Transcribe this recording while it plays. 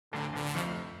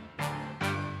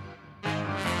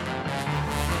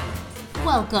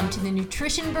Welcome to the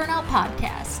Nutrition Burnout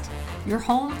Podcast, your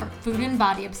home for food and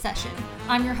body obsession.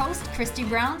 I'm your host, Christy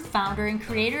Brown, founder and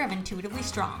creator of Intuitively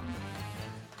Strong.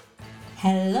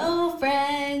 Hello,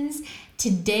 friends.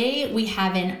 Today we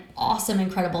have an awesome,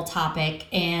 incredible topic,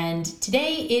 and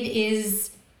today it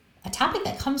is a topic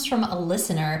that comes from a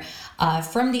listener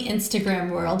from the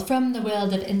Instagram world, from the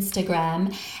world of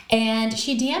Instagram, and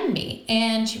she DM'd me,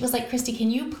 and she was like, Christy, can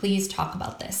you please talk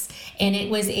about this? And it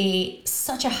was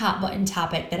such a hot button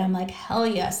topic that I'm like, hell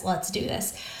yes, let's do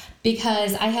this,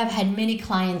 because I have had many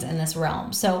clients in this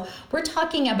realm. So we're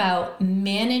talking about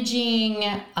managing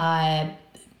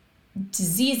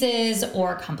diseases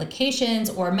or complications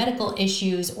or medical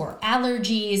issues or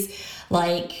allergies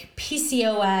like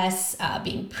PCOS,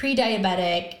 being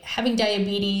pre-diabetic, having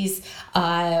diabetes,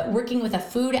 working with a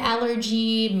food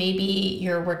allergy, maybe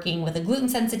you're working with a gluten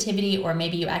sensitivity, or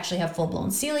maybe you actually have full-blown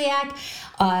celiac,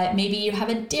 maybe you have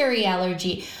a dairy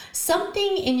allergy,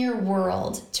 something in your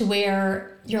world to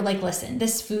where you're like, listen,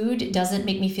 this food doesn't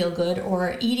make me feel good,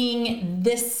 or eating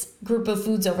this group of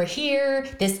foods over here,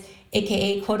 this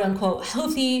AKA quote unquote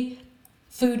healthy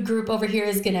food group over here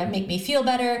is going to make me feel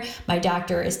better. My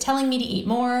doctor is telling me to eat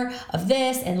more of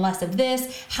this and less of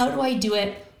this. How do I do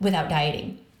it without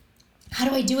dieting? How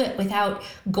do I do it without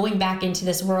going back into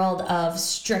this world of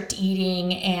strict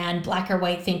eating and black or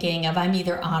white thinking of I'm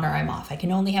either on or I'm off. I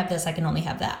can only have this, I can only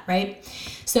have that, right?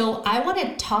 So I want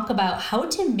to talk about how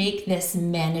to make this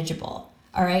manageable,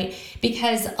 all right?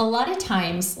 Because a lot of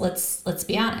times, let's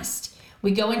be honest,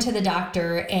 we go into the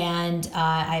doctor, and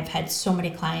I've had so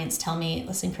many clients tell me,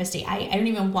 listen, Christy, I don't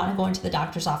even want to go into the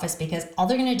doctor's office because all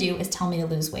they're going to do is tell me to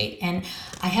lose weight. And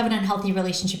I have an unhealthy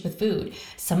relationship with food.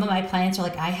 Some of my clients are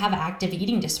like, I have active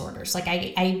eating disorders. Like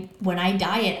I when I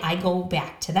diet, I go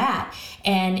back to that.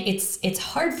 And it's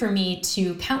hard for me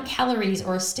to count calories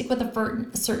or stick with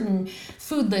a certain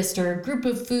food list or a group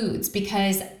of foods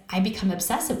because I become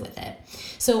obsessive with it.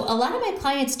 So a lot of my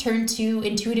clients turn to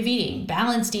intuitive eating,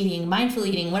 balanced eating, mindful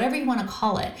eating, whatever you want to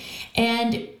call it.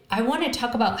 And I want to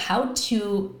talk about how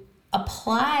to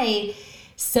apply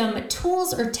some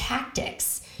tools or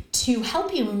tactics to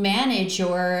help you manage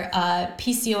your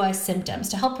PCOS symptoms,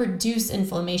 to help reduce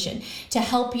inflammation, to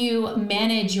help you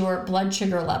manage your blood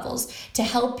sugar levels, to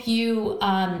help you,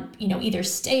 either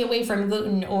stay away from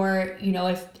gluten, or,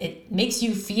 if it makes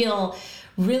you feel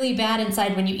really bad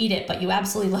inside when you eat it, but you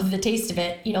absolutely love the taste of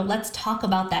it, let's talk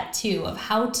about that too, of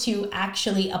how to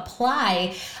actually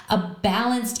apply a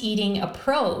balanced eating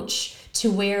approach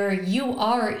to where you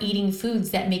are eating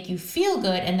foods that make you feel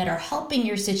good and that are helping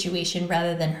your situation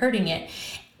rather than hurting it,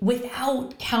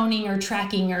 without counting or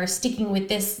tracking or sticking with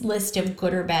this list of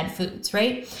good or bad foods,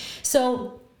 right?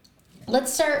 So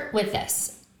let's start with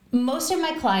this. Most of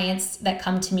my clients that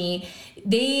come to me,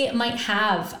 they might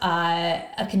have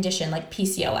a condition like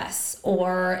PCOS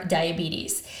or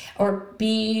diabetes, or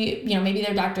maybe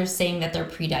their doctor's saying that they're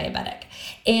pre-diabetic.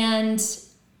 And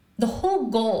the whole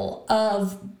goal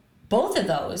of both of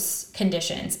those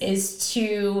conditions is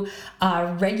to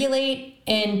regulate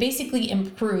and basically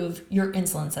improve your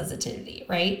insulin sensitivity,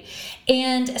 right?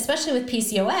 And especially with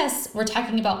PCOS, we're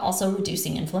talking about also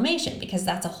reducing inflammation, because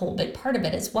that's a whole big part of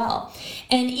it as well.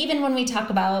 And even when we talk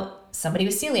about somebody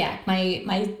with celiac,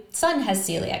 my son has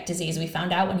celiac disease. We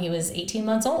found out when he was 18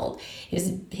 months old. He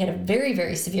had a very,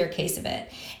 very severe case of it.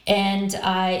 And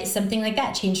something like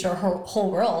that changed our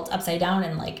whole world upside down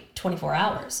in like 24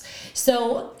 hours.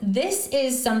 So this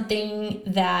is something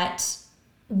that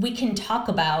we can talk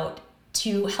about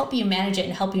to help you manage it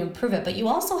and help you improve it. But you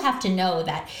also have to know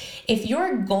that if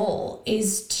your goal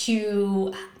is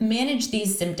to manage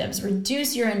these symptoms,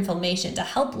 reduce your inflammation, to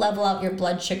help level out your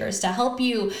blood sugars, to help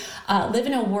you live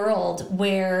in a world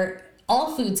where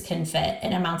all foods can fit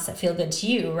in amounts that feel good to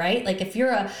you, right? Like if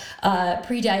you're a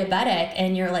pre-diabetic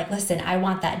and you're like, listen, I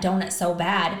want that donut so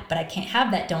bad, but I can't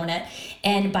have that donut.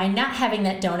 And by not having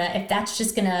that donut, if that's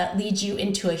just going to lead you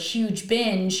into a huge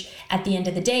binge at the end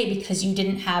of the day because you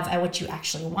didn't have what you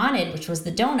actually wanted, which was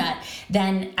the donut,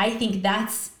 then I think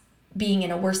that's being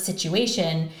in a worse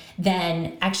situation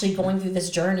than actually going through this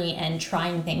journey and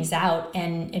trying things out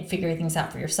and figuring things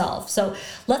out for yourself. So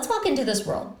let's walk into this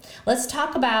world. Let's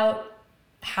talk about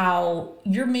how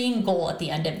your main goal at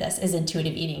the end of this is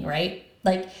intuitive eating, right?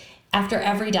 Like after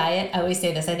every diet, I always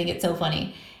say this, I think it's so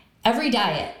funny. Every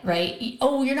diet, right?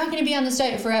 Oh, you're not going to be on this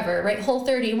diet forever, right?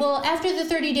 Whole30. Well, after the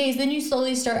 30 days, then you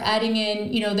slowly start adding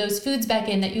in, those foods back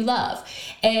in that you love.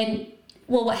 And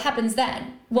well, what happens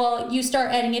then? Well, you start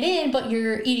adding it in, but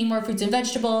you're eating more fruits and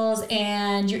vegetables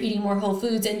and you're eating more whole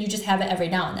foods and you just have it every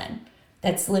now and then.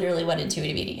 That's literally what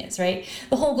intuitive eating is, right?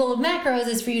 The whole goal of macros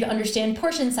is for you to understand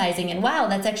portion sizing, and wow,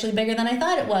 that's actually bigger than I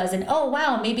thought it was. And oh,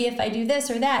 wow, maybe if I do this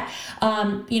or that,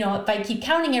 if I keep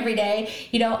counting every day,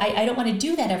 I don't want to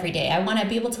do that every day. I want to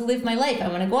be able to live my life. I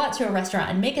want to go out to a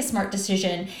restaurant and make a smart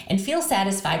decision and feel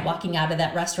satisfied walking out of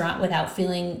that restaurant without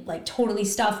feeling like totally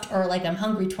stuffed or like I'm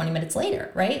hungry 20 minutes later,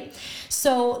 right?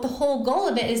 So the whole goal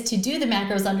of it is to do the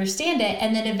macros, understand it,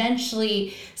 and then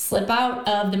eventually slip out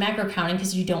of the macro counting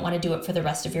because you don't want to do it for the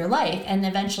rest of your life. And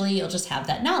eventually you'll just have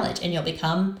that knowledge and you'll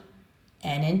become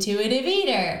an intuitive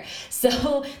eater.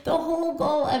 So the whole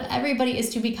goal of everybody is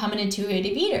to become an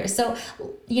intuitive eater. So,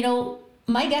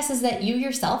 my guess is that you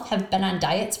yourself have been on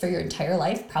diets for your entire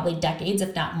life, probably decades,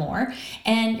 if not more.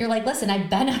 And you're like, listen, I've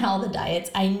been on all the diets.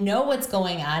 I know what's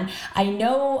going on. I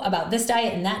know about this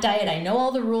diet and that diet. I know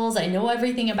all the rules. I know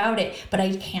everything about it, but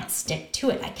I can't stick to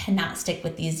it. I cannot stick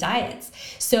with these diets.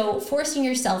 So forcing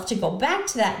yourself to go back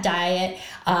to that diet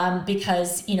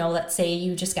because, let's say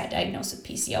you just got diagnosed with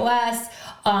PCOS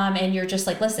and you're just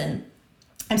like, listen,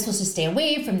 I'm supposed to stay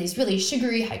away from these really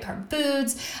sugary, high carb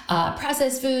foods,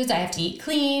 processed foods. I have to eat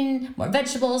clean, more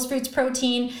vegetables, fruits,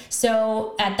 protein.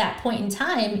 So at that point in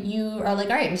time, you are like,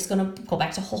 all right, I'm just going to go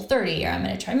back to Whole30, or I'm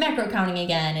going to try macro counting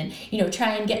again and,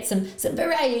 try and get some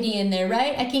variety in there,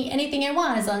 right? I can eat anything I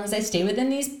want as long as I stay within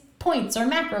these points or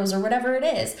macros or whatever it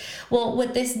is. Well,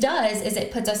 what this does is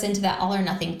it puts us into that all or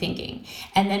nothing thinking.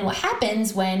 And then what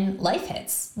happens when life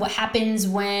hits? What happens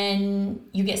when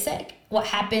you get sick? What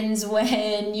happens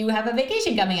when you have a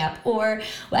vacation coming up? Or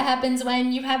what happens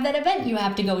when you have that event you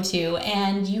have to go to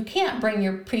and you can't bring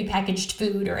your prepackaged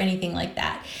food or anything like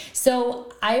that?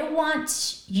 So I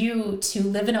want you to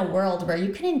live in a world where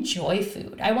you can enjoy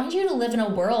food. I want you to live in a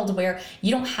world where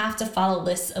you don't have to follow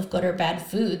lists of good or bad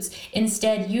foods.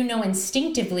 Instead, you know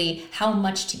instinctively how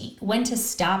much to eat, when to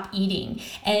stop eating,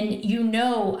 and you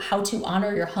know how to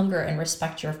honor your hunger and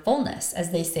respect your fullness,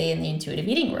 as they say in the intuitive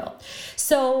eating world.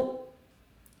 So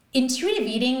intuitive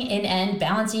eating,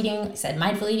 balanced eating, like I said,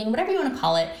 mindful eating, whatever you want to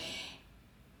call it,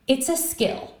 it's a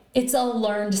skill. It's a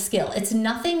learned skill. It's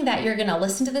nothing that you're going to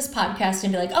listen to this podcast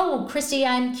and be like, oh, Christy,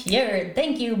 I'm cured.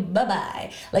 Thank you.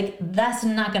 Bye-bye. Like, that's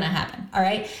not going to happen. All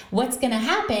right. What's going to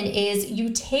happen is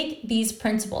you take these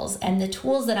principles and the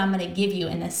tools that I'm going to give you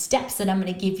and the steps that I'm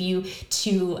going to give you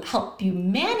to help you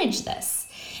manage this.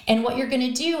 And what you're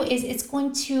going to do is it's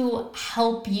going to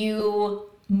help you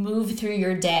move through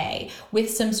your day with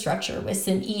some structure, with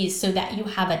some ease, so that you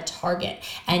have a target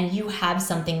and you have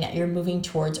something that you're moving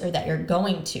towards or that you're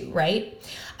going to, right?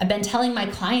 I've been telling my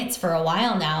clients for a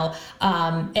while now,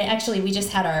 and actually we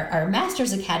just had our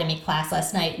Masters Academy class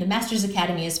last night. The Masters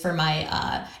Academy is for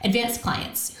my advanced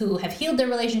clients who have healed their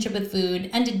relationship with food,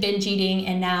 ended binge eating,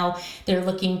 and now they're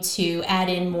looking to add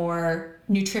in more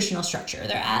nutritional structure.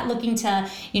 They're looking to,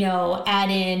 add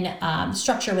in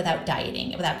structure without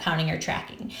dieting, without counting or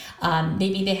tracking.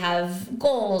 Maybe they have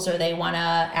goals, or they want to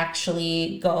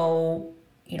actually go,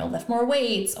 lift more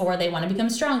weights, or they want to become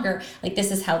stronger. Like,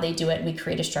 this is how they do it. We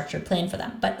create a structured plan for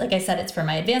them. But like I said, it's for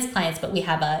my advanced clients, but we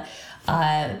have a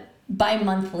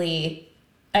bi-weekly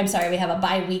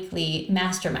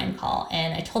mastermind call.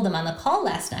 And I told them on the call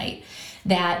last night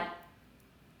that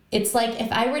it's like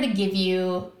if I were to give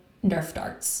you Nerf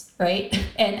darts, right?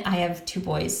 And I have 2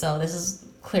 boys, so this is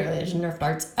clearly, there's Nerf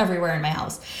darts everywhere in my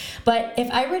house. But if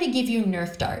I were to give you a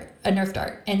Nerf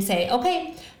dart and say,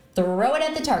 okay, throw it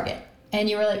at the target, and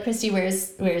you were like, Christy,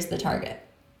 where's the target?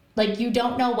 Like, you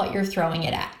don't know what you're throwing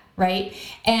it at, right?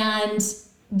 And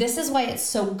this is why it's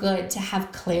so good to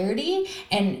have clarity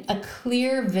and a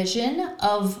clear vision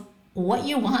of what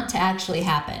you want to actually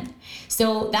happen.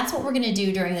 So that's what we're going to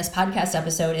do during this podcast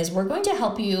episode is we're going to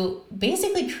help you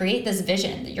basically create this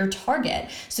vision, your target,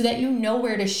 so that you know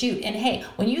where to shoot. And hey,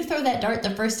 when you throw that dart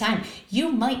the first time,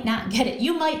 you might not get it.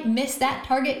 You might miss that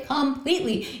target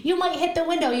completely. You might hit the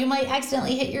window. You might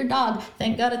accidentally hit your dog.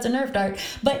 Thank God it's a Nerf dart.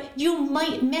 But you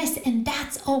might miss, and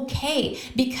that's okay,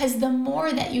 because the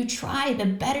more that you try, the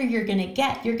better you're going to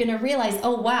get. You're going to realize,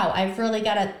 oh wow, I've really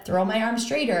got to throw my arm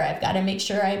straighter. I've got to make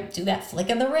sure I do that flick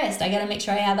of the wrist. I got to make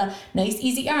sure I have a nice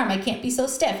easy arm. I can't be so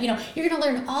stiff. You're going to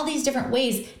learn all these different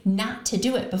ways not to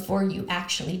do it before you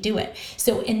actually do it.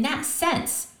 So in that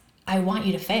sense, I want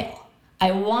you to fail.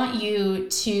 I want you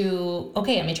to,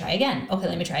 okay, let me try again. Okay,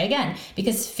 let me try again.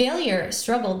 Because failure,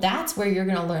 struggle, that's where you're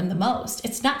going to learn the most.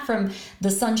 It's not from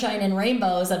the sunshine and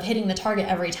rainbows of hitting the target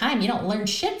every time. You don't learn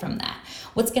shit from that.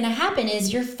 What's going to happen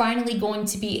is you're finally going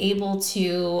to be able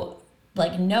to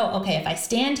no, okay, if I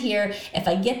stand here, if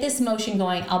I get this motion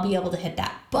going, I'll be able to hit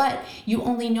that. But you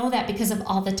only know that because of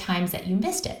all the times that you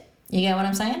missed it. You get what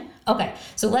I'm saying? Okay,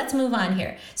 so let's move on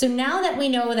here. So now that we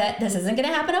know that this isn't going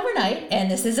to happen overnight, and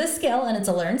this is a skill, and it's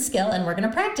a learned skill, and we're going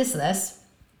to practice this,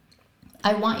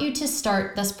 I want you to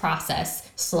start this process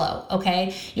slow,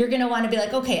 okay? You're gonna wanna be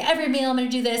like, okay, every meal I'm gonna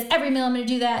do this, every meal I'm gonna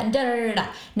do that, and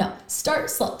da-da-da-da. No, start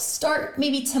slow. Start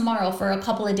maybe tomorrow for a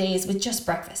couple of days with just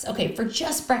breakfast. Okay, for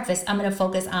just breakfast, I'm gonna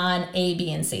focus on A,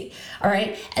 B, and C, all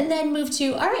right? And then move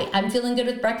to, all right, I'm feeling good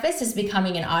with breakfast. It's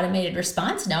becoming an automated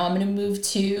response. Now I'm gonna move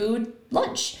to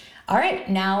lunch. All right,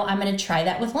 now I'm going to try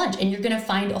that with lunch, and you're going to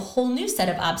find a whole new set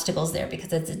of obstacles there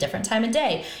because it's a different time of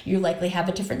day. You likely have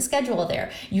a different schedule there.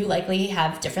 You likely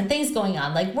have different things going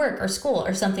on like work or school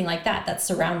or something like that that's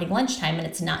surrounding lunchtime, and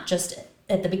it's not just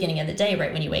at the beginning of the day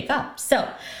right when you wake up. So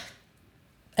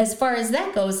as far as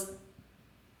that goes,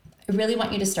 I really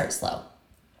want you to start slow.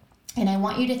 And I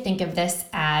want you to think of this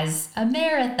as a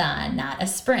marathon, not a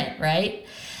sprint, right?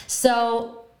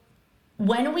 So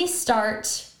when we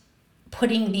start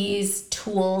putting these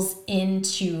tools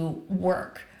into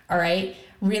work, all right?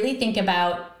 Really think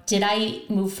about, did I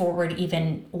move forward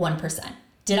even 1%?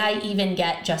 Did I even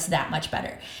get just that much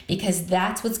better? Because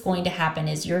that's what's going to happen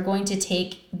is you're going to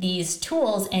take these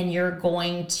tools and you're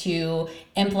going to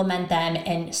implement them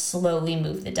and slowly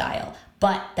move the dial.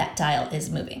 But that dial is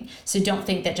moving. So don't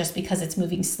think that just because it's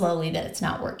moving slowly that it's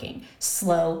not working.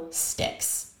 Slow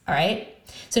sticks, all right?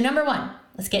 So number one,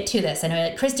 let's get to this. I know you're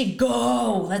like, Christy,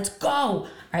 go, let's go. All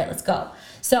right, let's go.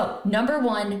 So number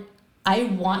one, I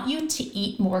want you to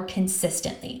eat more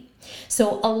consistently.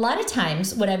 So a lot of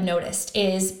times what I've noticed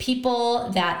is people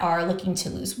that are looking to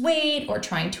lose weight or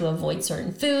trying to avoid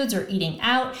certain foods or eating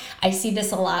out. I see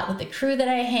this a lot with the crew that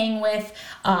I hang with,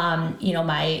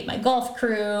 my golf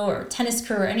crew or tennis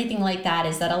crew or anything like that,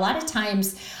 is that a lot of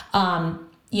times,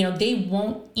 they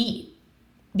won't eat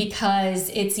because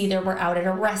it's either we're out at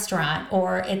a restaurant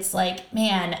or it's like,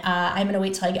 man, I'm going to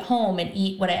wait till I get home and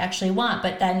eat what I actually want.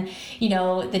 But then,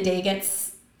 the day gets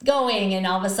going and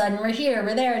all of a sudden we're here,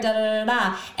 we're there, da, da, da,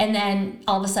 da. And then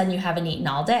all of a sudden you haven't eaten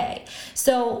all day.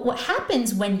 So what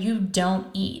happens when you don't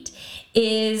eat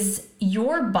is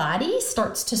your body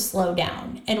starts to slow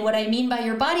down. And what I mean by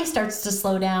your body starts to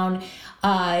slow down,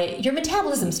 your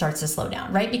metabolism starts to slow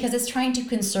down, right? Because it's trying to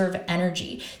conserve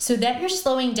energy. So that you're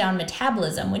slowing down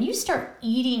metabolism, when you start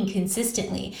eating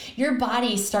consistently, your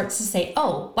body starts to say,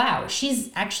 oh, wow,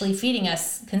 she's actually feeding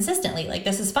us consistently. Like,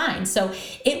 this is fine. So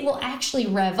it will actually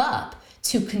rev up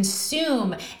to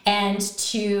consume and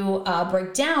to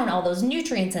break down all those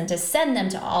nutrients and to send them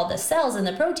to all the cells and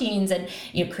the proteins and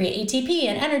create ATP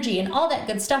and energy and all that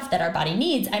good stuff that our body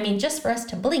needs. I mean, just for us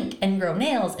to blink and grow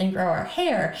nails and grow our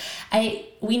hair,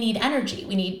 we need energy.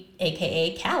 We need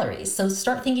AKA calories. So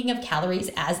start thinking of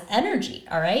calories as energy,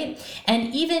 all right?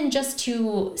 And even just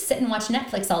to sit and watch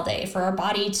Netflix all day, for our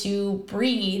body to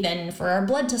breathe and for our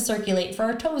blood to circulate, for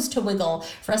our toes to wiggle,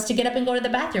 for us to get up and go to the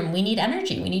bathroom, we need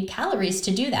energy. We need calories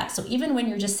to do that. So even when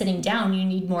you're just sitting down, you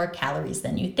need more calories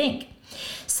than you think.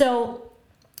 So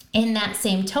in that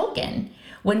same token,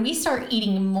 when we start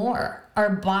eating more, our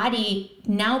body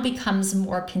now becomes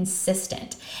more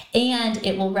consistent and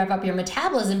it will rev up your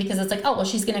metabolism because it's like, oh, well,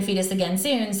 she's going to feed us again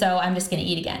soon, so I'm just going to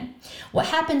eat again. What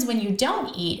happens when you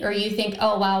don't eat, or you think,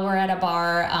 oh, wow, we're at a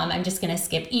bar, I'm just going to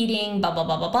skip eating, blah, blah,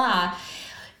 blah, blah, blah,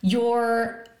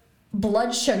 your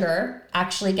blood sugar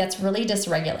actually gets really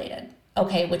dysregulated.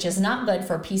 Okay, which is not good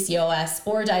for PCOS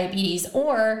or diabetes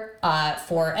or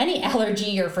for any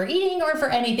allergy or for eating or for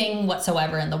anything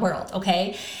whatsoever in the world,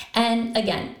 okay? And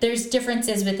again, there's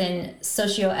differences within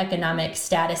socioeconomic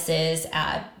statuses.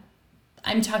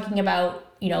 I'm talking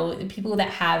about, people that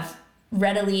have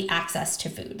readily access to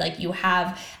food, like you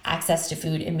have access to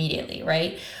food immediately,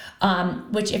 right?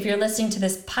 Which if you're listening to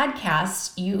this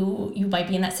podcast, you might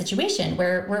be in that situation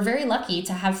where we're very lucky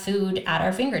to have food at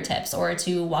our fingertips or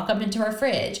to walk up into our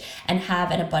fridge and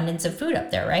have an abundance of food up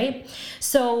there, right?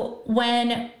 So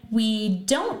when we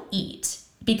don't eat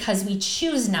because we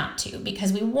choose not to,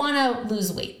 because we want to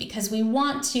lose weight, because we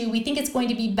think it's going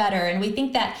to be better, and we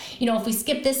think that, if we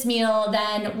skip this meal,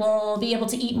 then we'll be able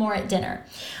to eat more at dinner.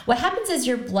 What happens is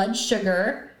your blood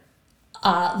sugar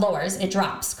lowers, it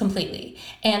drops completely.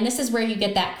 And this is where you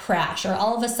get that crash, or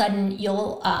all of a sudden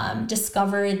you'll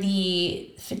discover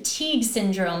the fatigue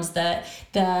syndromes,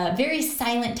 the very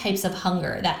silent types of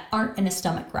hunger that aren't in a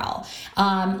stomach growl,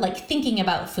 like thinking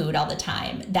about food all the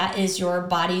time. That is your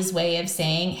body's way of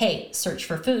saying, hey, search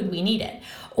for food, we need it.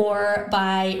 or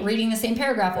by reading the same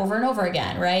paragraph over and over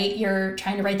again, right? You're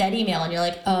trying to write that email and you're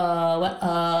like,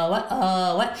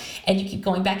 what? And you keep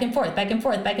going back and forth, back and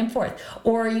forth, back and forth.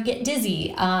 Or you get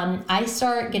dizzy. I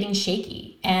start getting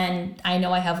shaky and I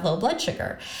know I have low blood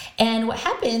sugar. And what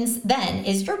happens then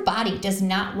is your body does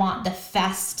not want the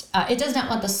it does not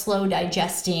want the slow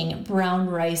digesting brown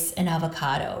rice and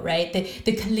avocado, right?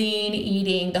 The clean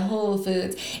eating, the whole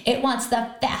foods. It wants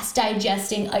the fast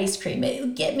digesting ice cream.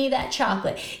 Get me that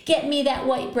chocolate, get me that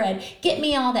white bread, get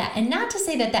me all that. And not to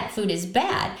say that that food is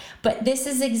bad, but this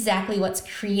is exactly what's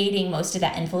creating most of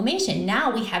that inflammation.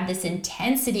 Now we have this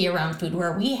intensity around food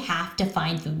where we have to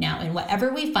find food now. And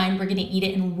whatever we find, we're going to eat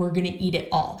it and we're going to eat it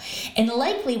all. And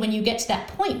likely when you get to that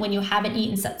point when you haven't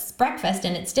eaten since breakfast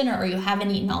and it's dinner, or you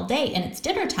haven't eaten all day and it's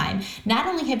dinner time, not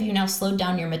only have you now slowed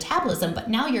down your metabolism, but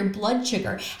now your blood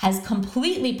sugar has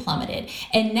completely plummeted.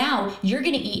 And now you're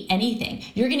going to eat anything.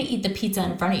 You're going to eat the pizza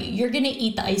in front of you. You're going to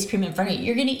eat the ice cream in front of you.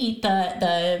 You're going to eat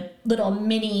the little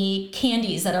mini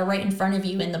candies that are right in front of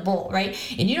you in the bowl, right?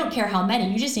 And you don't care how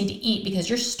many, you just need to eat because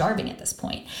you're starving at this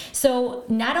point. So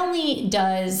not only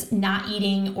does not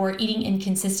eating or eating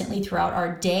inconsistently throughout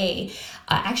our day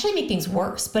actually make things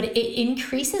worse, but it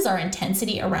increases our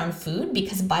intensity around food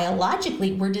because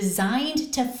biologically we're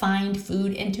designed to find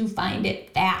food and to find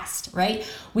it fast, right?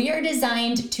 We are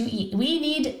designed to eat. We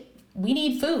need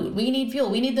food, we need fuel,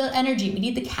 we need the energy, we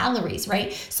need the calories,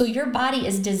 right? So your body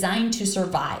is designed to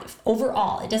survive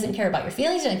overall. It doesn't care about your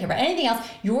feelings, it doesn't care about anything else.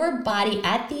 Your body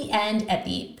at the end, at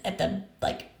the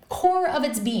like core of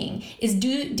its being is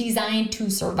designed to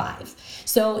survive.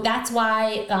 So that's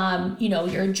why,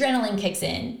 your adrenaline kicks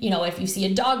in. If you see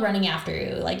a dog running after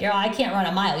you, like, I can't run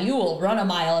a mile, you will run a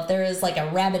mile if there is like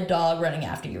a rabid dog running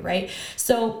after you, right?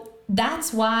 So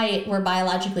that's why we're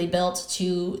biologically built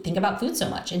to think about food so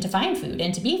much and to find food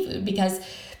and to be food, because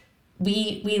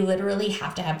we literally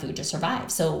have to have food to survive.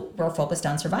 So we're focused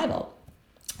on survival.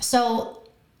 So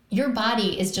your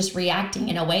body is just reacting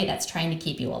in a way that's trying to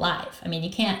keep you alive. I mean, you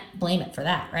can't blame it for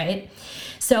that, right?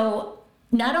 So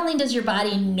not only does your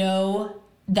body know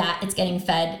that it's getting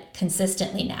fed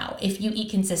consistently now, if you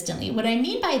eat consistently, what I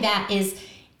mean by that is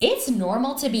it's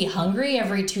normal to be hungry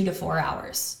every 2 to 4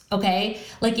 hours. Okay.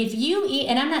 Like if you eat,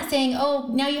 and I'm not saying, oh,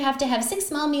 now you have to have 6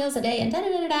 small meals a day and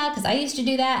because I used to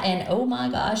do that. And oh my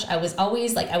gosh, I was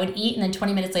always like, I would eat and then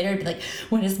 20 minutes later I'd be like,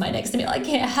 when is my next meal? I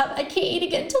can't eat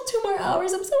again until 2 more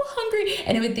hours. I'm so hungry.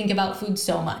 And I would think about food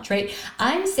so much, right?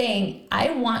 I'm saying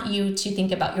I want you to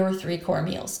think about your 3 core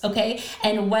meals. Okay.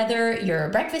 And whether you're a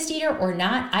breakfast eater or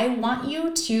not, I want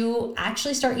you to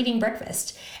actually start eating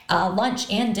breakfast,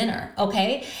 lunch and dinner.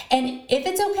 Okay. And if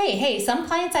it's okay, hey, some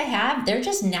clients I have, they're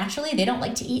just naturally, they don't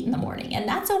like to eat in the morning, and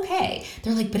that's okay.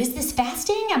 They're like, but is this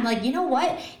fasting? I'm like, you know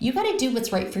what? You got to do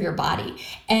what's right for your body.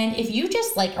 And if you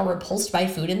just like are repulsed by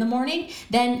food in the morning,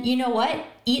 then you know what?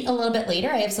 Eat a little bit later.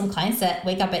 I have some clients that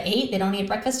wake up at 8, they don't eat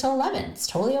breakfast till 11. It's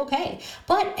totally okay.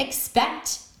 But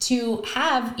expect to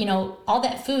have, all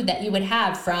that food that you would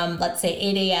have from, let's say,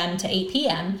 8 a.m. to 8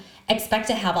 p.m., expect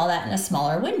to have all that in a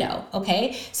smaller window,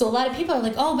 okay? So a lot of people are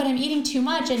like, oh, but I'm eating too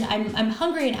much and I'm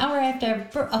hungry an hour after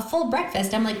a full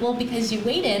breakfast. I'm like, well, because you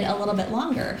waited a little bit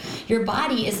longer. Your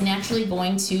body is naturally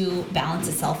going to balance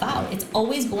itself out. It's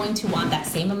always going to want that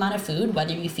same amount of food,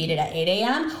 whether you feed it at 8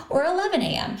 a.m. or 11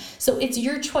 a.m. So it's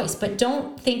your choice, but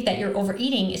don't think that you're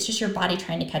overeating. It's just your body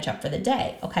trying to catch up for the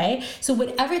day, okay? So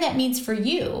whatever that means for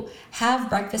you, have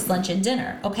breakfast, lunch, and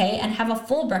dinner, okay? And have a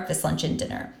full breakfast, lunch, and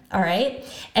dinner. All right.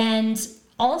 And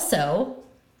also,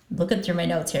 looking through my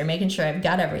notes here, making sure I've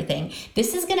got everything.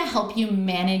 This is going to help you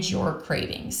manage your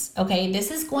cravings. Okay.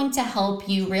 This is going to help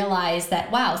you realize that,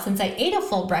 wow, since I ate a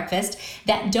full breakfast,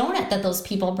 that donut that those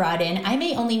people brought in, I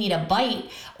may only need a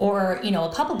bite or,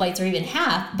 a couple bites or even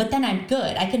half, but then I'm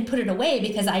good. I can put it away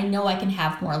because I know I can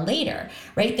have more later,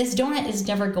 right? This donut is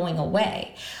never going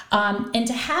away. And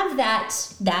to have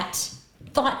that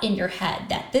thought in your head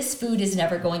that this food is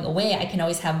never going away, I can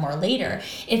always have more later.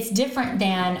 It's different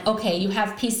than, okay, you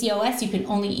have PCOS, you can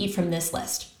only eat from this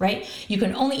list, right? You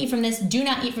can only eat from this, do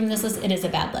not eat from this list, it is a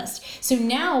bad list. So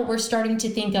now we're starting to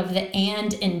think of the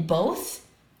and in both,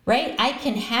 right? I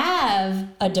can have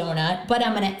a donut, but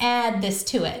I'm going to add this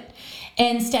to it.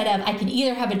 Instead of, I can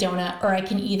either have a donut or I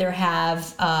can either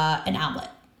have an omelet,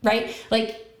 right?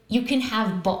 Like you can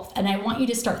have both. And I want you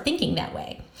to start thinking that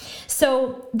way.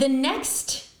 So the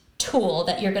next tool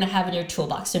that you're going to have in your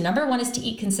toolbox. So number 1 is to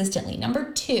eat consistently.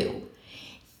 Number 2,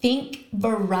 think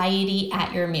variety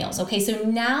at your meals. Okay, so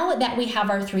now that we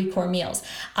have our 3 core meals,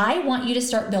 I want you to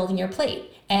start building your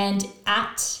plate. And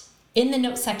at in the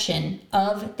notes section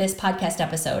of this podcast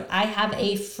episode, I have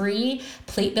a free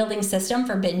plate building system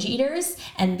for binge eaters.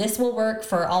 And this will work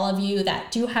for all of you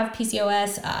that do have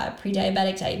PCOS,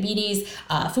 pre-diabetic, diabetes,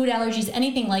 food allergies,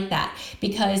 anything like that,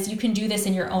 because you can do this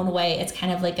in your own way. It's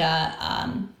kind of like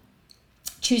a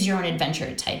choose your own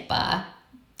adventure type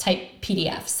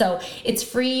PDF. So it's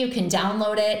free, you can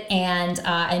download it, and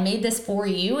I made this for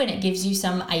you, and it gives you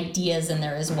some ideas in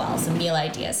there as well, some meal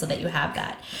ideas so that you have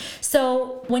that.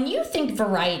 So when you think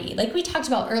variety, like we talked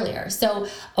about earlier, so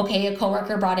okay, a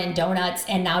coworker brought in donuts,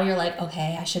 and now you're like,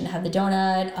 okay, I shouldn't have the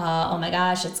donut. Oh my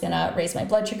gosh, it's gonna raise my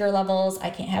blood sugar levels. I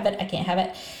can't have it. Can't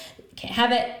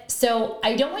have it. So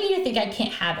I don't want you to think I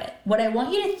can't have it. What I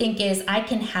want you to think is I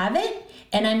can have it,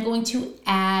 and I'm going to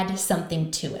add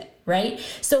something to it. Right?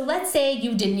 So let's say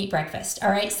you didn't eat breakfast. All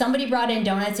right. Somebody brought in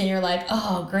donuts and you're like,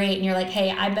 oh, great. And you're like,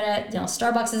 hey, I've been at,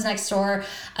 Starbucks is next door.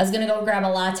 I was going to go grab a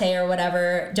latte or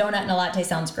whatever. Donut and a latte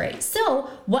sounds great.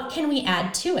 So what can we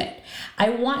add to it?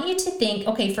 I want you to think,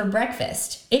 okay, for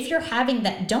breakfast, if you're having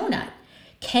that donut,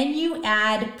 can you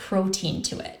add protein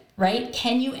to it? Right?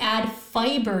 Can you add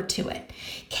fiber to it?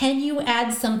 Can you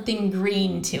add something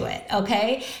green to it?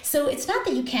 Okay. So it's not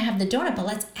that you can't have the donut, but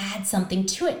let's add something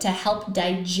to it to help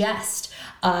digest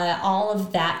all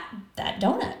of that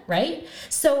donut, right?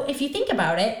 So if you think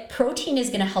about it, protein is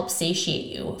going to help satiate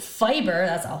you. Fiber,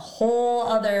 that's a whole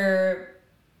other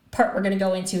part we're going to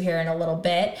go into here in a little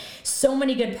bit. So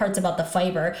many good parts about the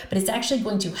fiber, but it's actually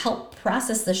going to help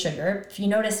process the sugar. If you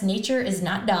notice, nature is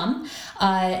not dumb.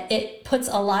 It puts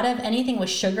a lot of anything with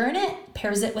sugar in it,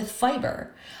 pairs it with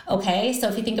fiber. Okay, so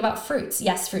if you think about fruits,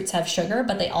 yes, fruits have sugar,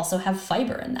 but they also have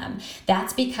fiber in them.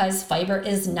 That's because fiber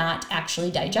is not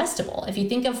actually digestible. If you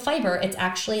think of fiber, it's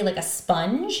actually like a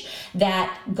sponge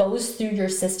that goes through your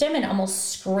system and almost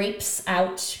scrapes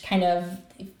out kind of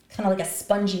like a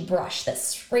spongy brush that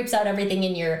scrapes out everything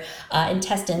in your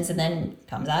intestines and then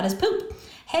comes out as poop.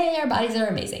 Hey, our bodies are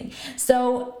amazing.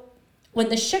 So when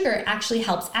the sugar actually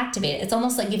helps activate it, it's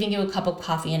almost like giving you a cup of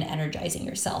coffee and energizing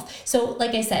yourself. So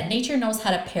like I said, nature knows how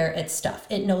to pair its stuff.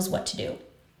 It knows what to do.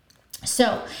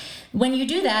 So when you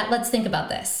do that, let's think about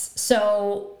this.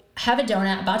 So have a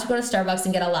donut, about to go to Starbucks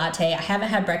and get a latte. I haven't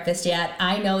had breakfast yet.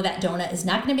 I know that donut is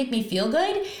not going to make me feel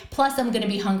good. Plus, I'm going to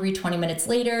be hungry 20 minutes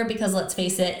later because let's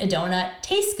face it, a donut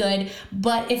tastes good,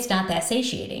 but it's not that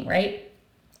satiating, right?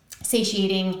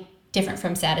 Satiating, different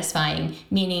from satisfying,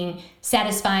 meaning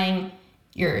satisfying,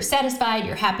 you're satisfied,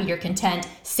 you're happy, you're content.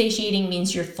 Satiating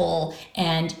means you're full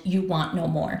and you want no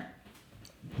more.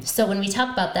 So when we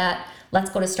talk about that, let's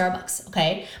go to Starbucks,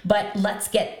 okay? But let's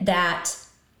get that,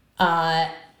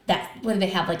 what do they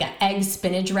have, like an egg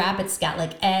spinach wrap? It's got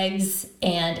like eggs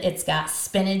and it's got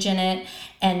spinach in it,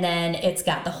 and then it's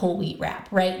got the whole wheat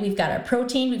wrap, right? We've got our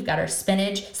protein, we've got our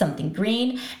spinach, something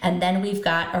green, and then we've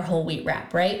got our whole wheat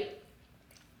wrap, right?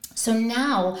 So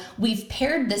now we've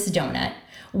paired this donut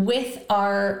with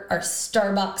our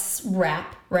Starbucks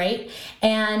wrap, right?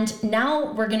 And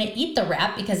now we're gonna eat the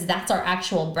wrap because that's our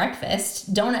actual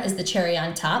breakfast. Donut is the cherry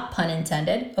on top, pun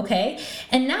intended, okay?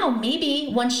 And now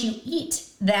maybe once you eat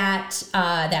that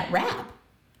wrap,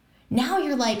 now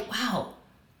you're like, wow,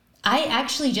 I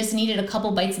actually just needed a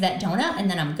couple bites of that donut and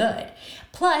then I'm good.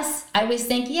 Plus, I always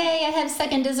think, yay, I have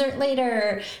second dessert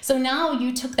later. So now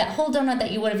you took that whole donut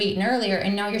that you would have eaten earlier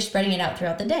and now you're spreading it out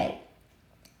throughout the day.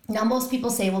 Now, most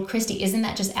people say, well, Christy, isn't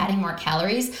that just adding more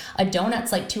calories? A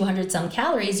donut's like 200 some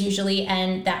calories usually,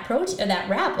 and that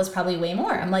wrap was probably way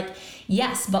more. I'm like,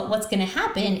 yes, but what's going to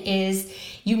happen is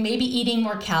you may be eating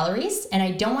more calories, and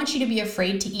I don't want you to be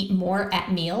afraid to eat more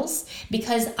at meals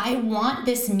because I want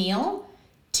this meal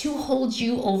to hold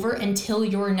you over until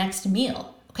your next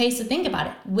meal. Okay, so think about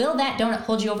it. Will that donut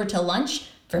hold you over till lunch?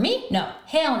 For me, no.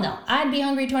 Hell no. I'd be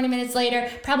hungry 20 minutes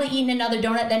later, probably eating another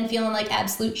donut, then feeling like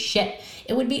absolute shit.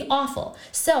 It would be awful.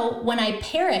 So when I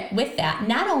pair it with that,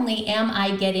 not only am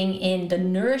I getting in the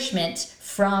nourishment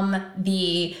from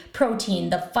the protein,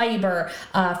 the fiber,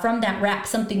 from that wrap,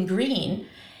 something green,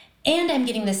 and I'm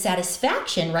getting the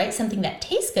satisfaction, right? Something that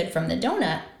tastes good from the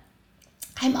donut.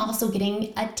 I'm also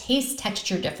getting a taste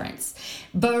texture difference,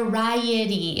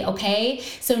 variety, okay?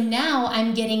 So now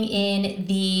I'm getting in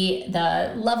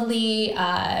the lovely,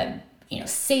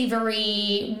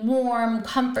 savory, warm,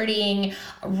 comforting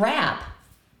wrap,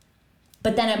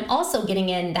 but then I'm also getting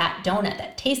in that donut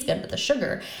that tastes good with the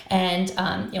sugar and,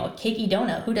 a cakey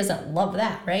donut. Who doesn't love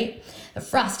that, right? The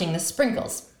frosting, the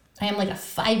sprinkles. I am like a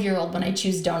 5-year-old when I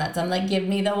choose donuts. I'm like, give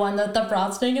me the one with the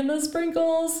frosting and the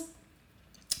sprinkles.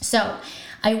 So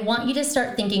I want you to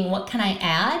start thinking, what can I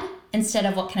add instead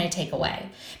of what can I take away?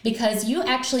 Because you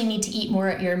actually need to eat more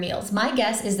at your meals. My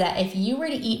guess is that if you were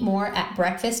to eat more at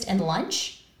breakfast and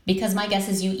lunch, Because my guess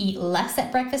is you eat less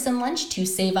at breakfast and lunch to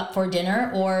save up for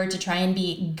dinner or to try and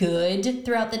be good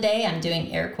throughout the day. I'm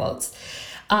doing air quotes.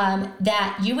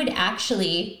 That you would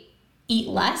actually eat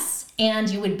less and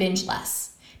you would binge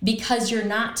less because you're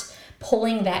not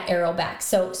pulling that arrow back.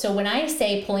 So when I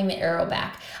say pulling the arrow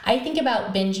back, I think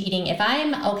about binge eating. If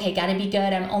I'm, okay, gotta be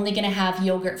good, I'm only gonna have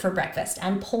yogurt for breakfast.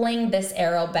 I'm pulling this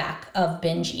arrow back of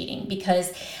binge eating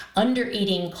because under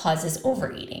eating causes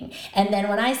overeating. And then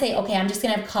when I say, okay, I'm just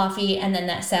gonna have coffee and then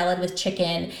that salad with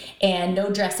chicken and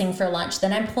no dressing for lunch,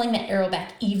 then I'm pulling that arrow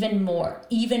back even more.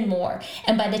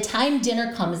 And by the time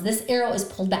dinner comes, this arrow is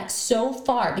pulled back so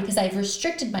far because I've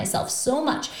restricted myself so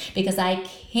much because I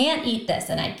can't eat this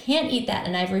and I can't eat that.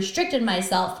 And I've restricted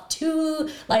myself to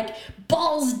like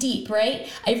balls deep, right?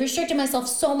 I've restricted myself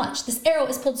so much. This arrow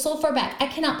is pulled so far back. I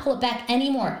cannot pull it back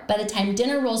anymore. By the time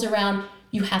dinner rolls around,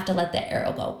 you have to let that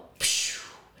arrow go.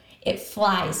 It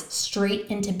flies straight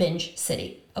into binge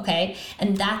city, okay?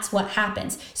 And that's what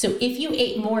happens. So if you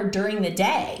ate more during the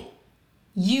day,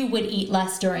 you would eat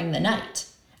less during the night.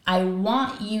 I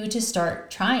want you to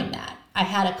start trying that. I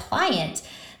had a client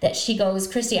that she goes,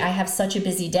 Christy, I have such a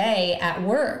busy day at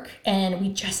work. And we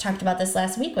just talked about this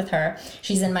last week with her.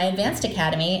 She's in my advanced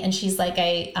academy and she's like,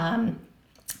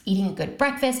 eating a good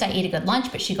breakfast, I ate a good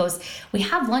lunch, but she goes, we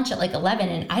have lunch at like 11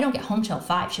 and I don't get home till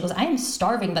 5. She goes, I am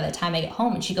starving by the time I get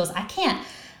home. And she goes, I can't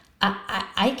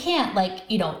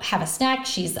like, have a snack.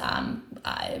 She's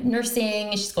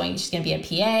nursing, she's going to be a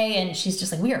PA and she's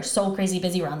just like, we are so crazy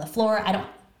busy, we're on the floor. I don't,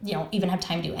 even have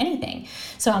time to do anything.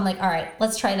 So I'm like, all right,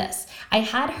 let's try this. I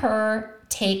had her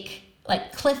take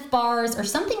like Cliff Bars or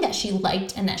something that she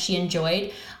liked and that she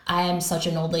enjoyed. I am such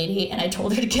an old lady and I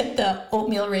told her to get the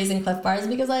oatmeal raisin Cliff Bars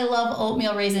because I love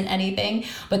oatmeal raisin anything,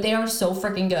 but they are so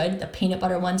freaking good. The peanut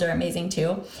butter ones are amazing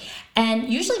too.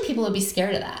 And usually people would be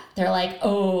scared of that. They're like,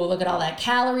 oh, look at all that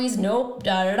calories. Nope,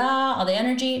 all the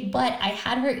energy. But I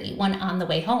had her eat one on the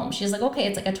way home. She's like, okay,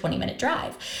 it's like a 20-minute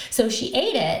drive. So she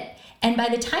ate it. And by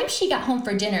the time she got home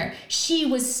for dinner, she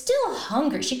was still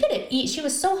hungry. She couldn't eat. She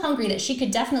was so hungry that she could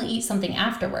definitely eat something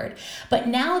afterward. But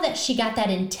now that she got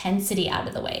that intensity out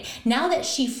of the way, now that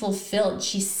she fulfilled,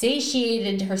 she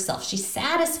satiated herself, she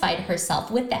satisfied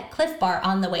herself with that Cliff Bar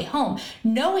on the way home,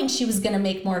 knowing she was going to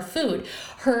make more food,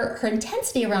 her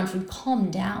intensity around food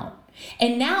calmed down.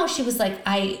 And now she was like,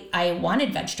 I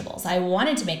wanted vegetables. I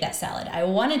wanted to make that salad. I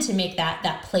wanted to make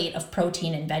that plate of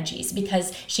protein and veggies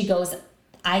because she goes,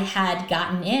 I had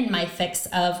gotten in my fix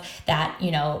of that,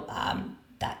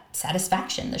 that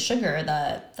satisfaction, the sugar,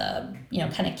 the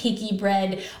kind of cakey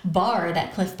bread bar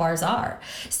that Cliff Bars are.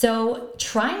 So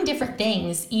trying different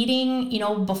things, eating,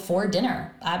 before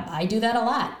dinner. I do that a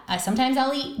lot. Sometimes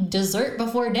I'll eat dessert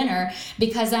before dinner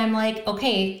because I'm like,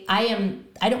 okay,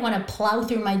 I don't want to plow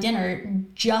through my dinner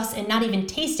and not even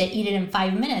taste it, eat it in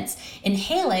 5 minutes,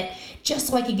 inhale it just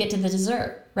so I could get to the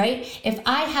dessert, right? If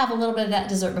I have a little bit of that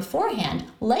dessert beforehand,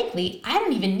 likely I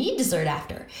don't even need dessert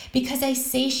after because I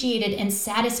satiated and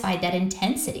satisfied that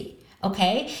intensity.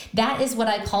 Okay, that is what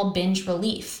I call binge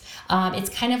relief. It's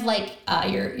kind of like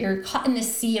you're caught in the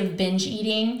sea of binge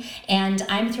eating and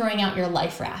I'm throwing out your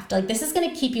life raft. Like this is going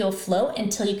to keep you afloat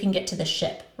until you can get to the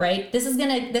ship, right? This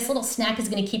little snack is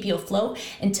going to keep you afloat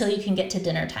until you can get to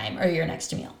dinner time or your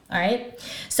next meal. All right.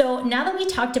 So now that we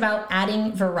talked about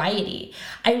adding variety,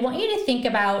 I want you to think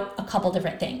about a couple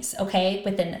different things, okay,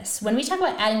 within this. When we talk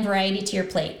about adding variety to your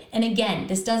plate, and again,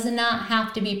 this does not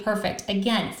have to be perfect.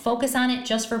 Again, focus on it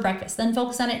just for breakfast, then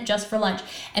focus on it just for lunch,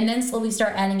 and then slowly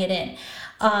start adding it in.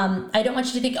 I don't want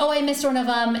you to think, oh, I missed one of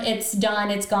them. It's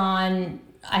done. It's gone.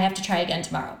 I have to try again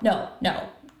tomorrow. No.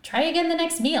 Try again the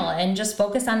next meal and just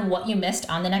focus on what you missed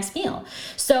on the next meal.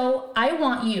 So I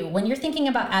want you, when you're thinking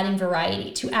about adding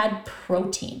variety, to add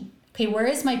protein. Okay, where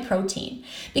is my protein?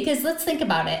 Because let's think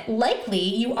about it. Likely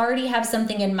you already have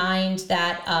something in mind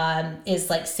that is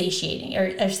like satiating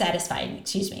or satisfying,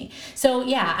 excuse me. So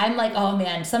yeah, I'm like, oh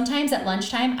man, sometimes at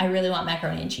lunchtime, I really want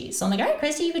macaroni and cheese. So I'm like, all right,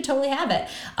 Christy, you could totally have it.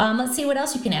 Let's see what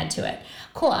else you can add to it.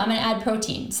 Cool, I'm gonna add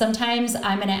protein. Sometimes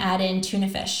I'm gonna add in tuna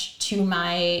fish to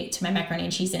my macaroni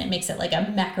and cheese and it makes it like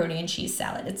a macaroni and cheese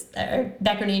salad. It's a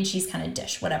macaroni and cheese kind of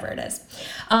dish, whatever it is.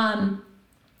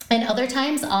 And other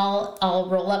times I'll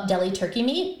roll up deli turkey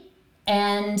meat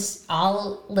and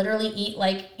I'll literally eat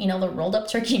the rolled up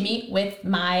turkey meat with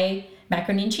my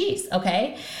macaroni and cheese,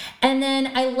 okay? And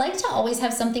then I like to always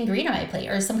have something green on my plate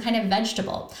or some kind of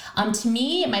vegetable. To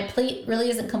me, my plate really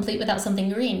isn't complete without something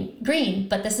green,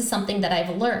 but this is something that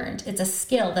I've learned. It's a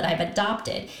skill that I've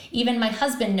adopted. Even my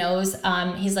husband knows,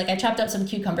 he's like, I chopped up some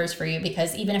cucumbers for you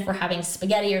because even if we're having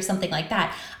spaghetti or something like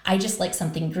that, I just like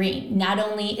something green. Not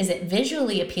only is it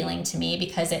visually appealing to me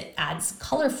because it adds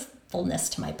color fullness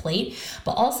to my plate.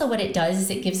 But also what it does is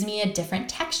it gives me a different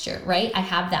texture, right? I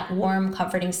have that warm,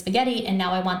 comforting spaghetti, and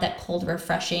now I want that cold,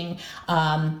 refreshing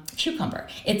cucumber.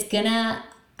 It's gonna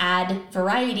add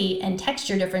variety and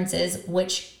texture differences,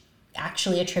 which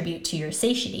actually attribute to your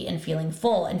satiety and feeling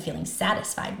full and feeling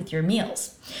satisfied with your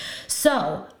meals.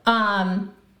 So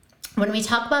when we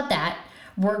talk about that,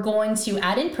 we're going to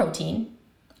add in protein.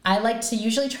 I like to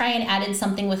usually try and add in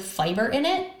something with fiber in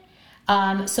it.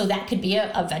 So that could be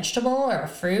a vegetable or a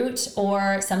fruit,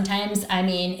 or sometimes,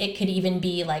 it could even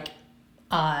be like,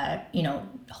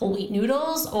 whole wheat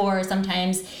noodles, or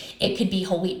sometimes it could be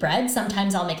whole wheat bread.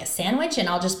 Sometimes I'll make a sandwich and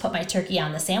I'll just put my turkey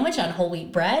on the sandwich on whole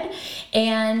wheat bread.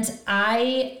 And if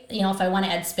I want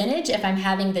to add spinach, if I'm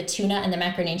having the tuna and the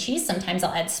macaroni and cheese, sometimes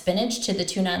I'll add spinach to the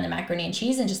tuna and the macaroni and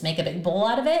cheese and just make a big bowl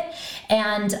out of it.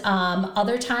 And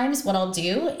other times what I'll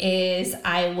do is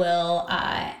I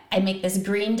make this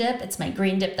green dip. It's my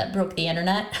green dip that broke the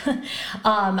internet.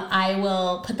 I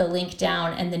will put the link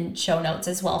down and then show notes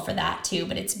as well for that too.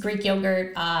 But it's Greek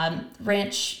yogurt,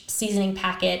 ranch seasoning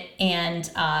packet,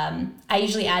 and I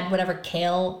usually add whatever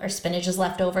kale or spinach is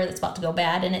left over that's about to go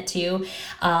bad in it too.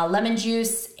 Lemon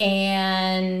juice,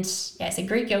 and I said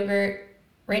Greek yogurt,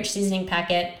 ranch seasoning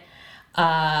packet,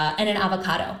 and an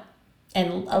avocado.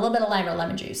 And a little bit of lime or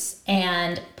lemon juice,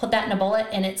 and put that in a bullet,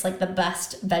 and it's like the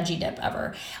best veggie dip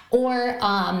ever. Or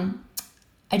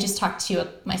I just talked to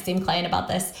my same client about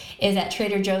this, is at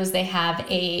Trader Joe's they have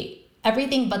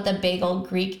everything but the bagel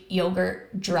Greek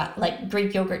yogurt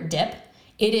Greek yogurt dip.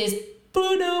 It is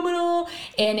phenomenal.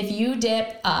 And if you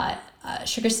dip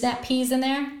sugar snap peas in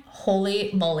there,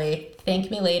 holy moly, thank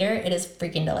me later. It is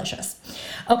freaking delicious.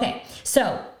 Okay,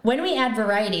 so when we add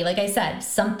variety, like I said,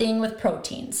 something with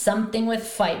protein, something with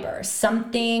fiber,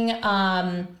 something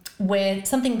with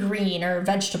something green or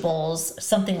vegetables,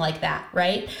 something like that,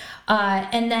 right?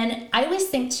 And then I always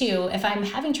think too, if I'm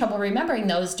having trouble remembering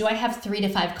those, do I have 3 to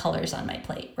 5 colors on my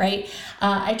plate, right?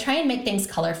 I try and make things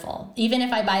colorful. Even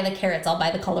if I buy the carrots, I'll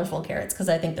buy the colorful carrots because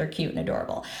I think they're cute and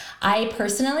adorable.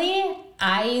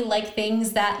 I like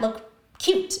things that look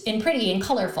cute and pretty and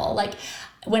colorful. Like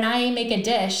when I make a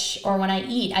dish or when I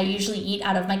eat, I usually eat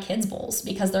out of my kids' bowls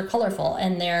because they're colorful,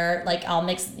 and they're like, I'll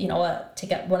mix,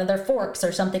 take out one of their forks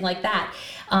or something like that.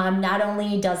 Not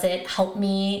only does it help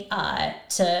me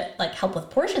to help with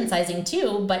portion sizing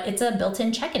too, but it's a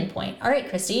built-in check-in point. All right,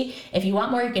 Christy, if you want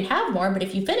more, you can have more, but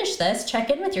if you finish this, check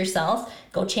in with yourself,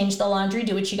 go change the laundry,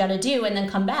 do what you got to do, and then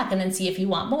come back and then see if you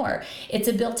want more. It's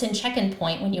a built-in check-in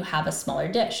point when you have a smaller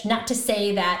dish. Not to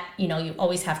say that, you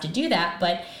always have to do that,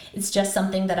 but it's just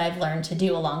something that I've learned to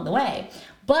do along the way.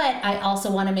 But I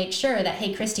also want to make sure that,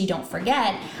 hey, Christy, don't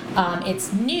forget,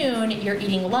 it's noon, you're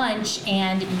eating lunch,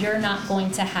 and you're not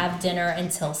going to have dinner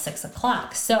until 6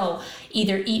 o'clock. So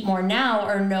either eat more now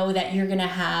or know that you're going to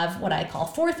have what I call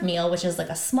fourth meal, which is like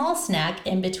a small snack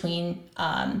in between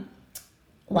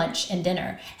lunch and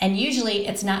dinner. And usually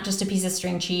it's not just a piece of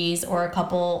string cheese or a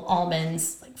couple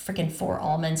almonds, like freaking 4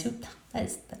 almonds.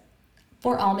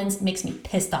 4 almonds makes me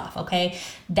pissed off, okay?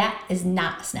 That is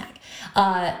not a snack.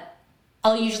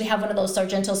 I'll usually have one of those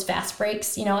Sargento's fast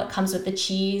breaks. It comes with the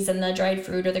cheese and the dried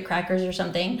fruit or the crackers or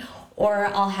something. Or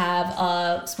I'll have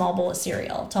a small bowl of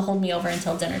cereal to hold me over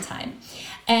until dinner time.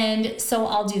 And so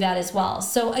I'll do that as well.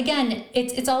 So again,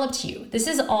 it's all up to you. This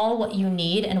is all what you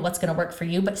need and what's going to work for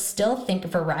you, but still think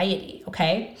variety,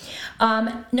 okay?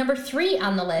 Number 3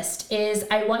 on the list is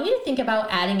I want you to think about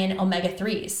adding in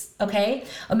omega-3s, okay?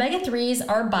 Omega-3s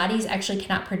our bodies actually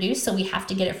cannot produce, so we have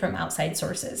to get it from outside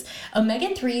sources.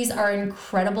 Omega-3s are an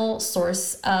incredible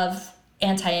source of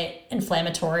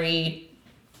anti-inflammatory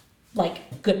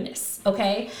goodness,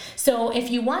 okay? So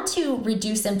if you want to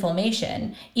reduce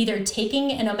inflammation, either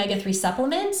taking an omega-3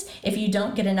 supplement if you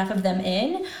don't get enough of them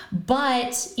in,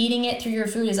 but eating it through your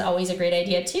food is always a great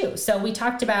idea too. So we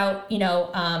talked about,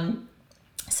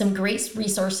 some great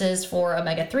resources for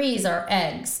omega-3s are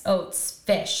eggs, oats,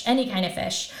 fish, any kind of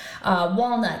fish,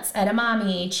 walnuts,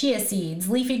 edamame, chia seeds,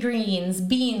 leafy greens,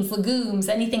 beans, legumes,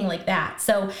 anything like that.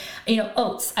 So,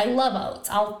 oats, I love oats.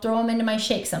 I'll throw them into my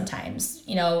shake sometimes.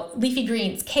 Leafy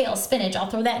greens, kale, spinach, I'll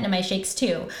throw that into my shakes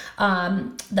too.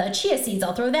 The chia seeds,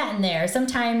 I'll throw that in there.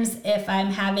 Sometimes if I'm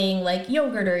having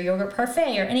yogurt or yogurt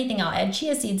parfait or anything, I'll add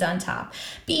chia seeds on top.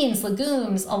 Beans,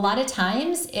 legumes, a lot of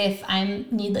times if I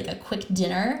need a quick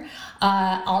dinner,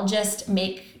 I'll just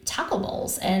make taco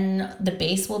bowls, and the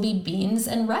base will be beans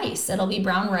and rice. It'll be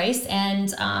brown rice and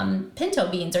pinto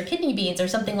beans or kidney beans or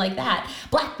something like that.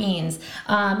 Black beans.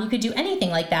 You could do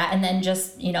anything like that, and then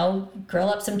just grill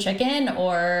up some chicken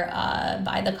or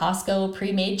buy the Costco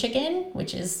pre-made chicken,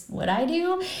 which is what I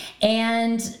do,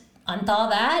 and unthaw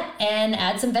that and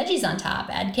add some veggies on top.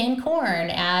 Add canned corn,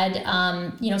 add,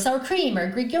 sour cream or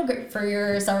Greek yogurt for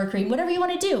your sour cream, whatever you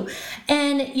want to do.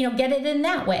 And, get it in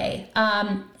that way.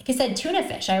 Like I said, tuna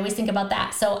fish, I always think about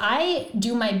that. So I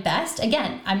do my best.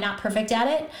 Again, I'm not perfect at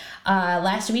it.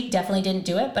 Last week, definitely didn't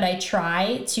do it, but I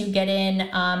try to get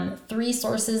in 3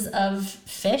 sources of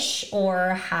fish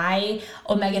or high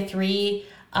omega-3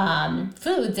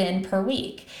 foods in per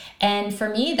week. And for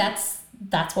me,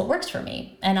 that's what works for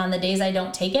me. And on the days I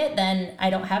don't take it, then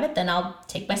I don't have it, then I'll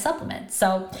take my supplement.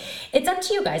 So it's up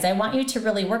to you guys. I want you to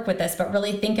really work with this, but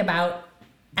really think about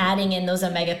adding in those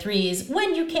omega-3s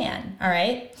when you can. All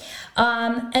right.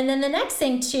 And then the next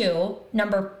thing too,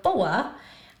 number 4,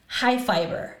 high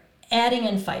fiber. Adding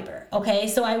in fiber. Okay,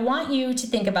 so I want you to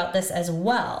think about this as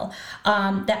well.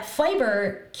 That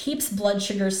fiber keeps blood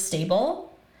sugars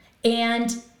stable,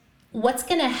 and what's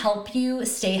going to help you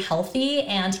stay healthy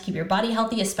and keep your body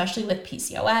healthy, especially with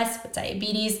PCOS, with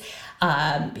diabetes,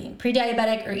 being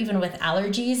pre-diabetic, or even with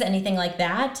allergies, anything like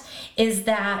that, is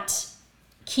that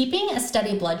keeping a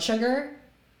steady blood sugar,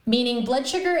 meaning blood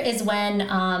sugar is when,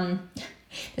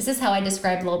 this is how I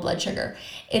describe low blood sugar.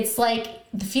 It's like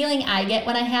the feeling I get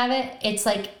when I have it, it's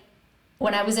like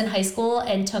when I was in high school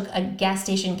and took a gas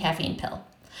station caffeine pill.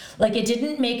 Like, it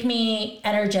didn't make me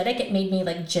energetic. It made me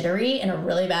like jittery in a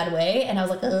really bad way. And I was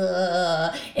like,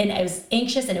 ugh. And I was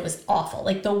anxious and it was awful.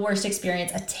 Like the worst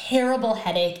experience, a terrible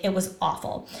headache. It was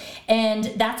awful. And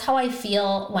that's how I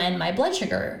feel when my blood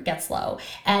sugar gets low.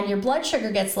 And your blood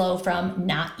sugar gets low from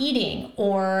not eating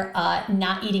or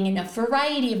not eating enough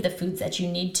variety of the foods that you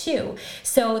need to.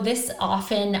 So this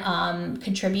often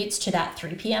contributes to that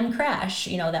 3 p.m. crash,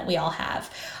 that we all have.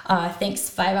 Thanks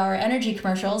 5 Hour Energy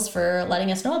commercials for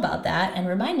letting us know about that and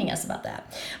reminding us about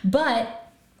that. But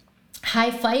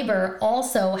high fiber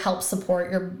also helps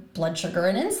support your blood sugar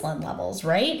and insulin levels,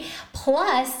 right?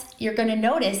 Plus, you're going to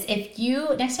notice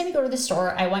next time you go to the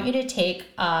store, I want you to take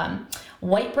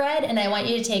white bread, and I want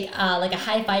you to take like a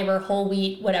high fiber, whole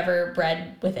wheat, whatever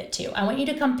bread with it too. I want you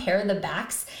to compare the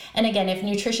backs. And again, if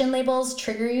nutrition labels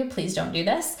trigger you, please don't do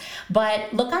this.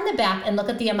 But look on the back and look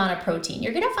at the amount of protein.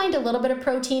 You're going to find a little bit of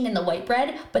protein in the white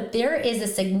bread, but there is a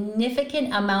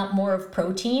significant amount more of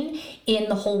protein in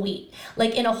the whole wheat.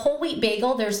 Like in a whole wheat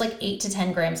bagel, there's like 8 to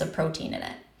 10 grams of protein in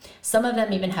it. Some of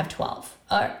them even have 12.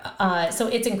 So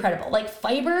it's incredible. Like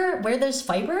fiber, where there's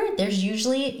fiber, there's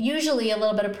usually a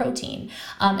little bit of protein,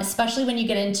 especially when you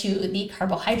get into the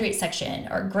carbohydrate section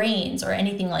or grains or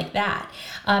anything like that.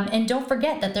 And don't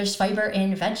forget that there's fiber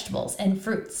in vegetables and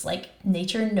fruits. Like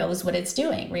nature knows what it's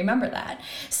doing. Remember that.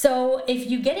 So if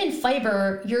you get in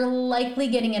fiber, you're likely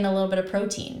getting in a little bit of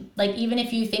protein. Like even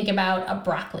if you think about a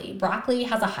broccoli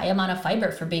has a high amount of fiber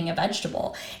for being a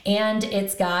vegetable, and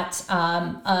it's got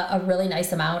a really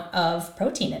nice amount of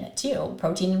protein in it too,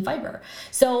 protein and fiber.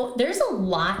 So there's a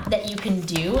lot that you can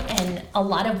do and a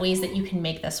lot of ways that you can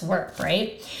make this work,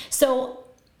 right? So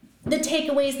the key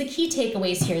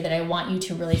takeaways here that I want you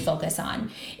to really focus on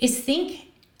is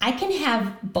think I can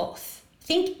have both.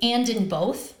 Think and in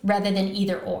both rather than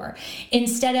either or.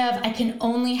 Instead of I can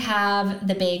only have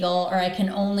the bagel or I can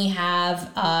only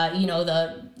have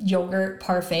the yogurt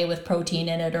parfait with protein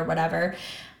in it or whatever.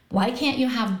 Why can't you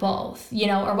have both,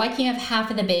 or why can't you have half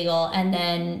of the bagel and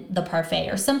then the parfait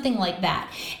or something like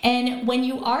that? And when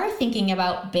you are thinking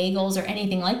about bagels or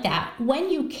anything like that,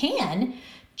 when you can,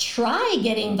 try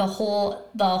getting the whole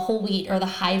wheat or the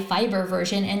high fiber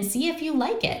version and see if you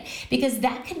like it, because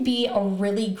that could be a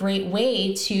really great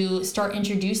way to start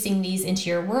introducing these into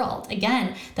your world.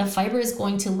 Again, the fiber is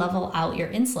going to level out your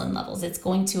insulin levels. It's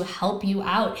going to help you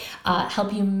out,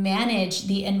 help you manage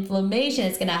the inflammation.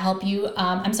 It's going to help you,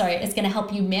 it's going to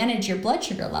help you manage your blood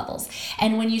sugar levels.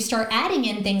 And when you start adding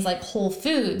in things like whole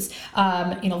foods,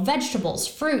 vegetables,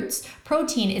 fruits,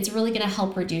 protein, it's really going to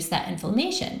help reduce that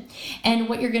inflammation. And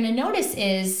what you're going to notice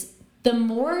is the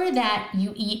more that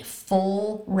you eat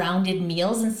full rounded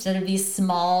meals instead of these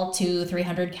small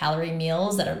 200-300 calorie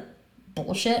meals that are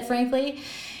bullshit, frankly,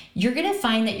 you're going to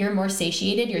find that you're more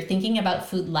satiated. You're thinking about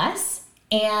food less,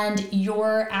 and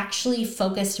you're actually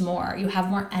focused more. You have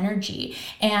more energy.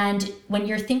 And when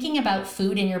you're thinking about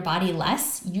food in your body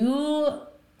less, you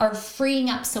are freeing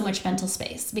up so much mental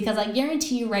space, because I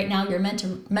guarantee you right now your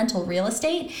mental real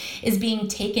estate is being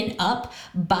taken up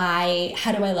by,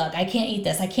 how do I look? I can't eat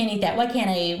this. I can't eat that. What can't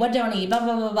I eat? What don't I eat? Blah,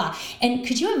 blah, blah, blah. And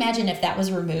could you imagine if that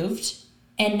was removed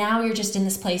and now you're just in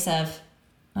this place of,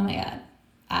 oh my God,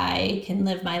 I can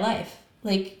live my life.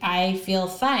 Like, I feel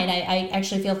fine. I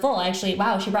actually feel full. Actually,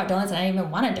 wow, she brought donuts and I didn't even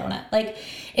want a donut. Like,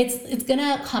 it's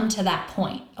gonna come to that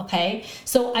point, okay?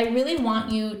 So I really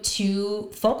want you to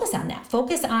focus on that.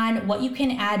 Focus on what you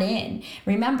can add in.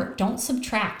 Remember, don't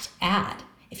subtract, add.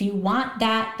 If you want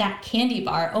that candy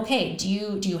bar, okay, do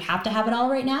you have to have it all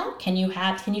right now? Can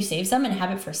you save some and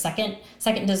have it for second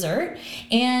dessert?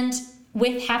 And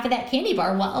with half of that candy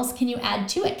bar, what else can you add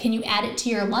to it? Can you add it to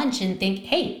your lunch and think,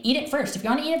 hey, eat it first? If you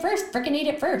want to eat it first, freaking eat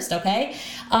it first, okay?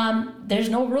 There's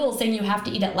no rule saying you have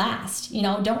to eat it last.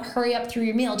 Don't hurry up through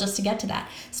your meal just to get to that.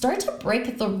 Start to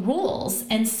break the rules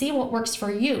and see what works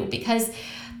for you, because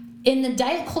in the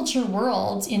diet culture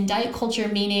world, in diet culture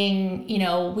meaning,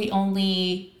 we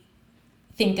only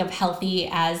think of healthy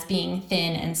as being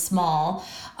thin and small.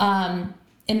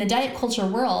 In the diet culture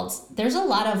world, there's a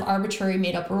lot of arbitrary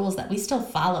made up rules that we still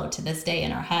follow to this day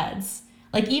in our heads.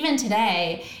 Like, even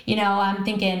today, I'm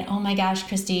thinking, oh my gosh,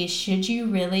 Christy, should you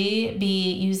really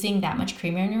be using that much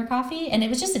creamer in your coffee? And it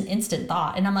was just an instant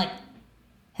thought. And I'm like,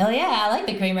 hell yeah, I like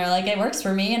the creamer. Like, it works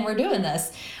for me and we're doing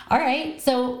this. All right.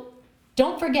 So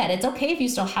don't forget, it's okay if you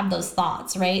still have those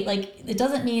thoughts, right? Like, it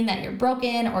doesn't mean that you're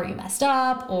broken or you messed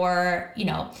up or,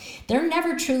 they're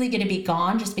never truly going to be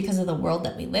gone just because of the world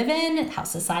that we live in, how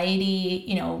society,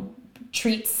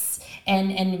 treats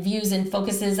and views and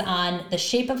focuses on the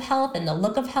shape of health and the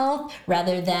look of health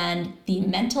rather than the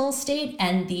mental state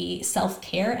and the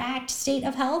self-care act state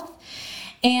of health.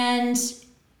 And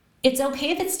it's okay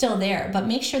if it's still there, but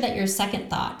make sure that your second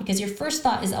thought, because your first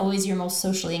thought is always your most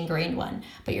socially ingrained one,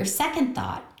 but your second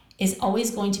thought is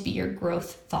always going to be your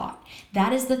growth thought.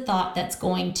 That is the thought that's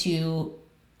going to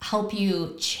help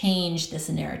you change this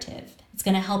narrative. It's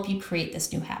going to help you create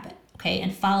this new habit, okay?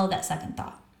 And follow that second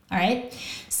thought. All right.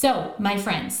 So my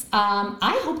friends,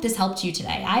 I hope this helped you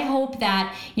today. I hope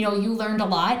that, you learned a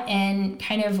lot and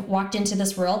kind of walked into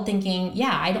this world thinking,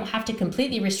 yeah, I don't have to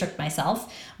completely restrict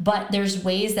myself, but there's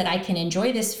ways that I can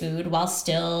enjoy this food while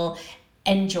still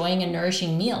enjoying a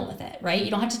nourishing meal with it, right?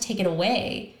 You don't have to take it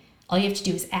away. All you have to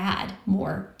do is add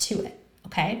more to it.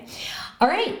 Okay. All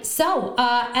right. So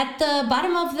at the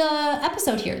bottom of the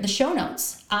episode here, the show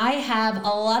notes, I have a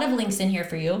lot of links in here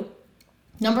for you.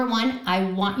 Number one, I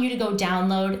want you to go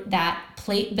download that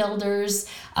Plate Builders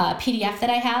PDF that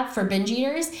I have for binge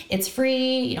eaters. It's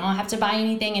free. You don't have to buy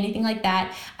anything like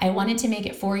that. I wanted to make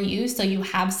it for you so you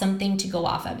have something to go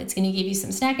off of. It's going to give you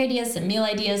some snack ideas, some meal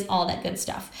ideas, all that good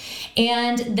stuff.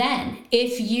 And then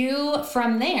if you,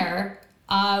 from there,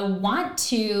 want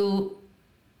to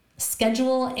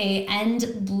schedule a end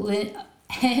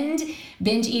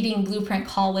binge eating blueprint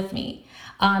call with me,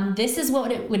 this is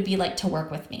what it would be like to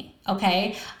work with me,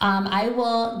 okay? I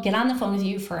will get on the phone with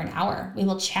you for an hour. We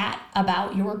will chat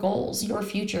about your goals, your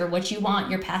future, what you want,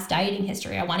 your past dieting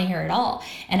history. I want to hear it all.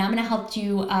 And I'm going to help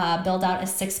you build out a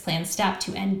 6-plan step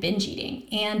to end binge eating.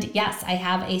 And yes, I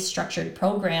have a structured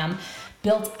program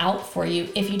built out for you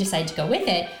if you decide to go with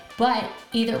it. But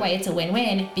either way, it's a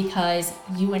win-win because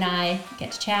you and I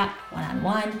get to chat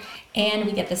one-on-one and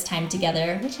we get this time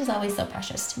together, which is always so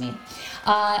precious to me.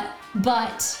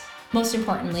 But most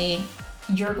importantly,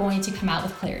 you're going to come out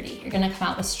with clarity. You're going to come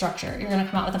out with structure. You're going to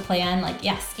come out with a plan like,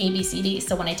 yes, A, B, C, D.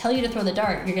 So when I tell you to throw the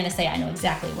dart, you're going to say, I know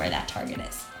exactly where that target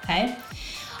is, okay?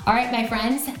 All right, my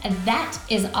friends, that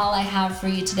is all I have for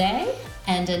you today.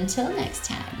 And until next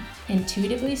time,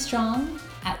 intuitively strong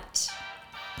out.